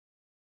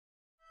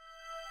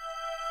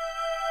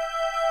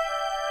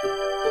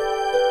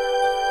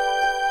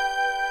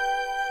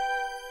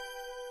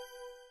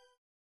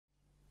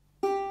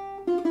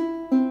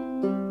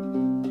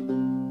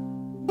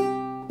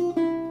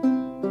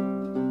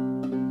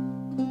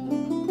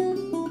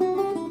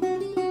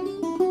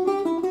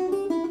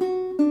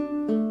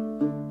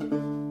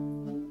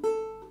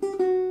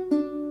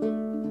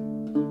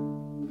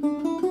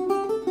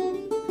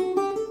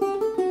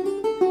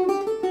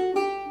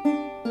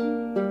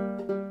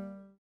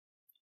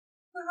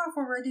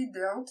have already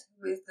dealt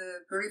with the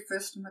very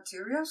first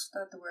materials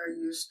that were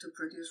used to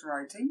produce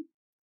writing.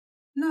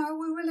 Now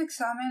we will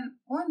examine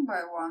one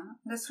by one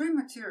the three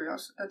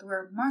materials that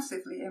were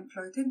massively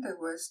employed in the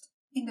West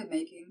in the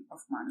making of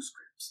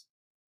manuscripts.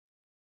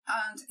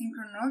 And in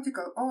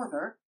chronological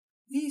order,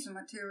 these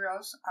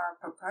materials are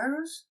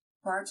papyrus,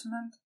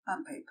 parchment,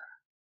 and paper.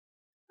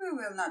 We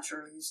will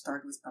naturally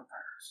start with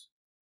papyrus.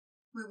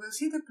 We will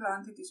see the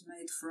plant it is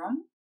made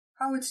from,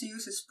 how its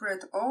use is spread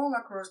all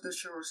across the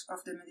shores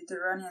of the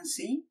Mediterranean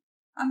Sea,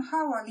 and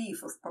how a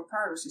leaf of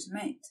papyrus is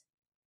made.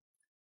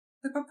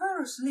 The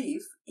papyrus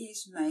leaf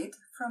is made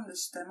from the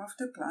stem of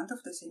the plant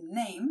of the same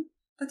name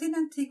that in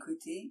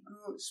antiquity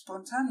grew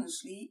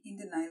spontaneously in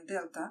the Nile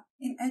Delta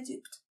in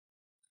Egypt.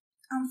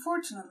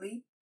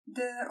 Unfortunately,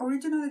 the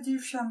original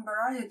Egyptian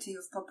variety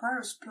of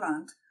papyrus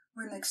plant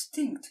went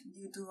extinct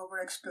due to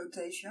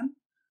overexploitation,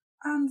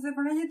 and the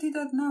variety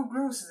that now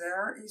grows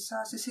there is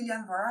a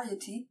Sicilian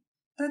variety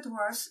that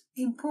was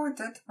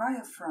imported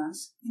via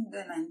France in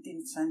the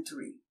 19th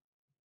century.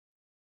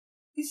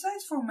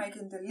 Besides for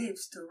making the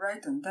leaves to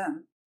write on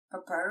them,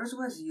 papyrus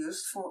was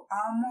used for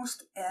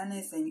almost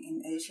anything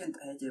in ancient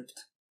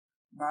Egypt.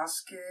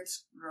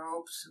 Baskets,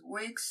 ropes,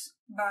 wigs,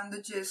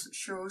 bandages,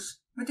 shoes,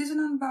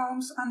 medicinal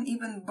balms, and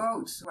even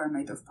boats were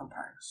made of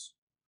papyrus.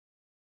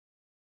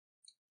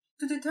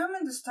 To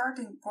determine the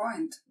starting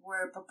point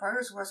where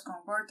papyrus was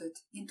converted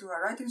into a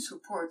writing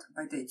support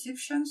by the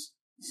Egyptians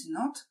is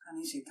not an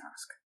easy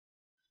task.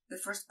 The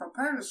first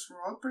papyrus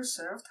roll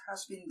preserved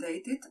has been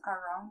dated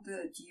around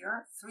the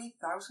year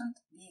 3000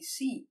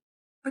 BC,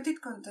 but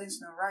it contains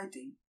no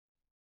writing.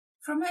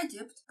 From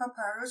Egypt,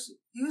 papyrus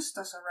used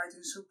as a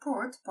writing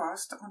support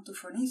passed on to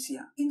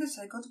Phoenicia in the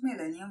 2nd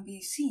millennium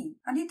BC,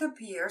 and it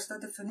appears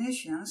that the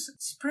Phoenicians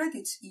spread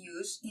its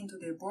use into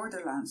the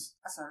borderlands.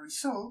 As a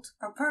result,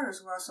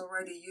 papyrus was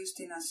already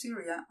used in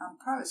Assyria and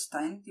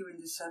Palestine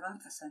during the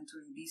 7th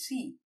century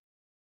BC.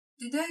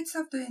 The dates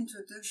of the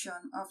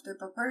introduction of the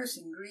papyrus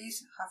in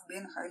Greece have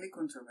been highly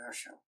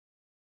controversial.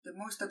 The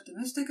most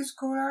optimistic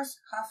scholars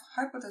have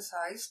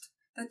hypothesized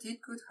that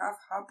it could have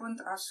happened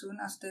as soon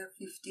as the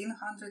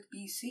 1500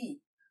 BC,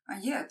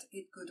 and yet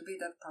it could be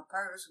that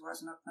papyrus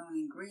was not known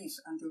in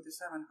Greece until the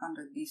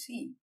 700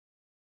 BC.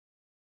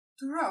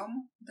 To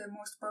Rome, the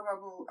most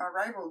probable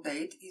arrival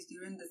date is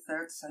during the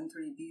 3rd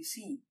century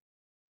BC,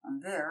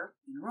 and there,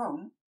 in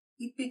Rome,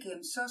 it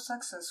became so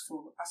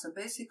successful as a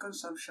basic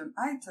consumption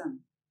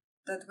item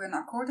that when,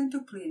 according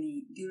to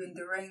Pliny, during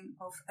the reign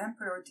of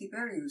Emperor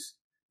Tiberius,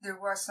 there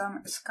was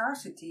some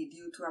scarcity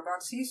due to a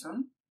bad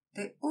season,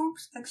 the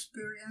urbs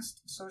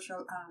experienced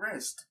social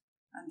unrest,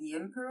 and the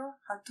emperor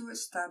had to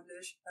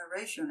establish a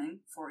rationing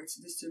for its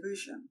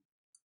distribution.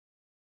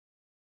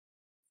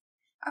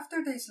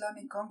 After the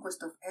Islamic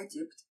conquest of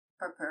Egypt,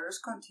 papyrus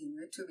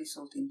continued to be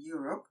sold in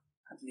Europe,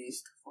 at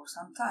least for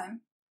some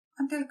time,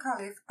 until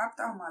Caliph Abd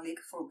al-Malik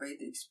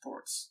forbade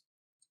exports.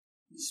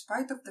 In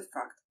spite of the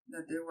fact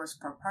that there was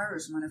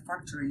papyrus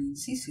manufacturing in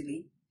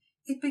Sicily,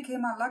 it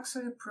became a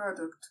luxury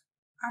product,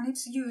 and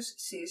its use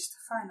ceased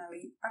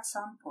finally at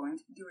some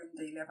point during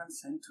the 11th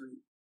century,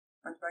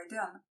 but by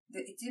then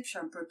the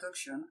Egyptian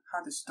production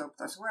had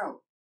stopped as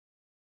well.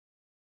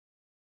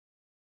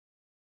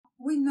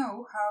 We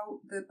know how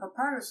the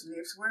papyrus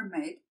leaves were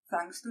made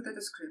thanks to the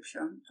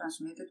description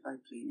transmitted by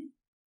Pliny.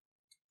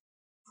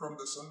 From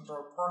the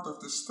central part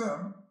of the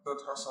stem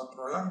that has a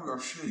triangular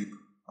shape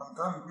and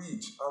can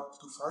reach up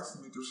to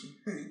 5 meters in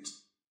height,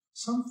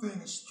 some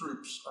thin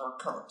strips are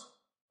cut,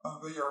 and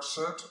they are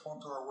set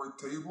onto a white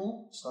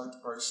table, side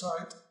by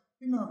side,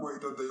 in a way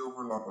that they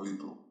overlap a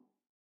little.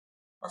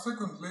 A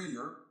second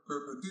layer,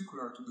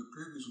 perpendicular to the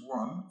previous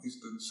one, is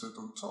then set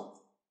on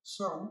top,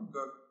 so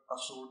that a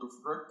sort of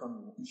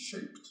rectangle is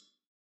shaped.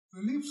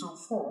 The leaf so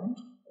formed,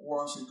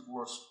 once it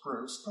was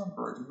pressed and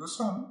dried in the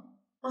sun,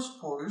 was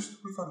polished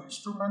with an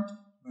instrument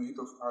made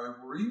of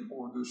ivory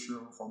or the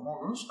shell of a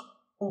mollusk,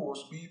 or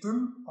was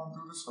beaten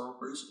until the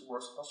surface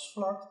was as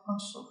flat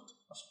and soft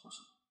as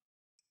possible.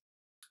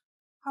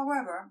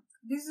 However,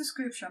 this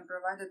description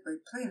provided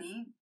by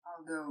Pliny,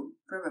 although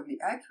probably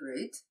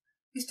accurate,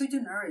 is too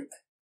generic,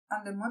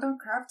 and the modern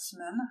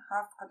craftsmen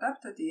have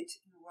adapted it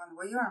in one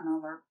way or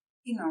another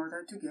in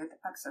order to get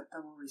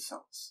acceptable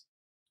results.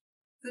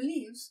 The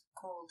leaves,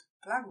 called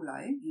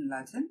plagulae in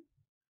Latin,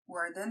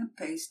 were then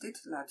pasted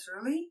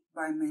laterally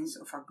by means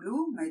of a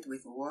glue made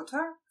with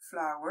water,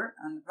 flour,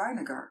 and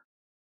vinegar.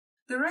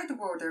 The right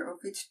border of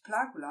each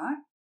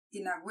plagula,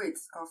 in a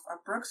width of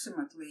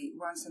approximately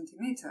 1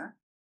 centimeter,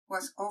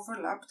 was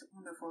overlapped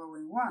on the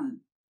following one,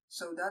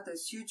 so that the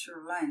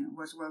suture line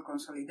was well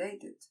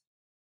consolidated.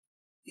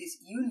 This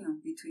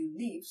union between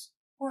leaves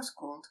was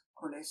called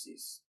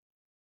cholesis.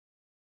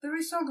 The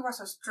result was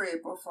a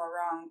strip of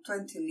around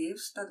 20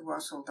 leaves that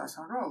was sold as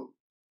a roll.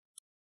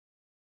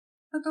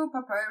 Not all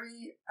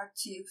papyri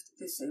achieved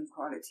the same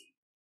quality.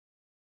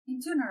 In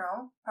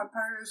general,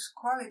 papyrus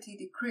quality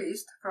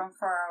decreased from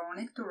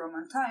pharaonic to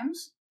Roman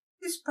times,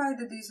 despite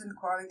the decent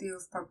quality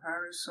of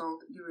papyrus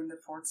sold during the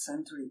 4th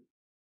century.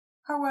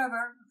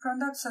 However, from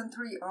that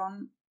century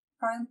on,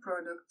 fine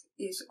product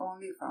is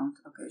only found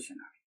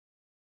occasionally.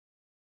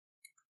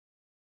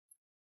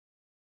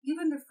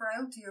 Given the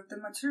frailty of the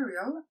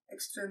material,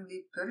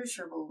 extremely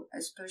perishable,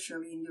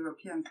 especially in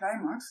European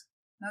climates,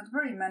 not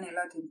very many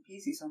Latin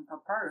pieces on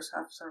papyrus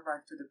have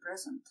survived to the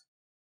present.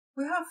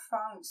 We have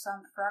found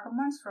some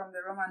fragments from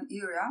the Roman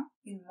era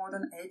in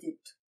modern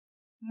Egypt,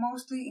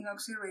 mostly in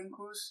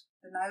Oxyrhynchus,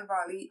 the Nile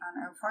Valley,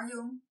 and El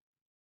Fayum,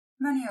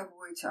 many of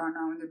which are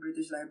now in the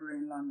British Library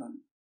in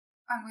London.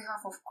 And we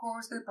have, of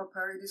course, the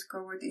papyri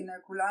discovered in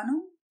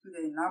Herculanum,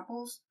 today in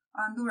Naples,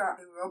 and Dura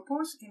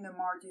Europos in the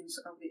margins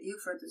of the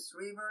Euphrates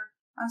River,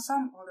 and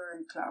some other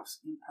enclaves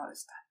in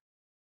Palestine.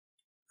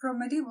 From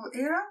medieval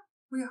era,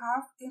 we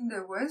have in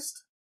the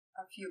West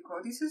a few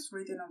codices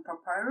written on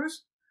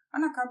papyrus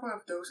and a couple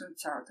of dozen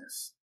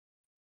charters.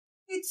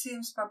 It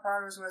seems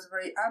papyrus was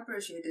very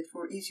appreciated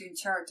for issuing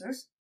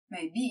charters,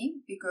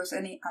 maybe because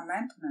any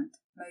amendment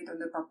made on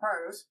the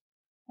papyrus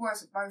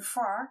was by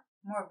far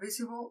more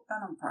visible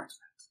than on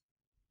parchment.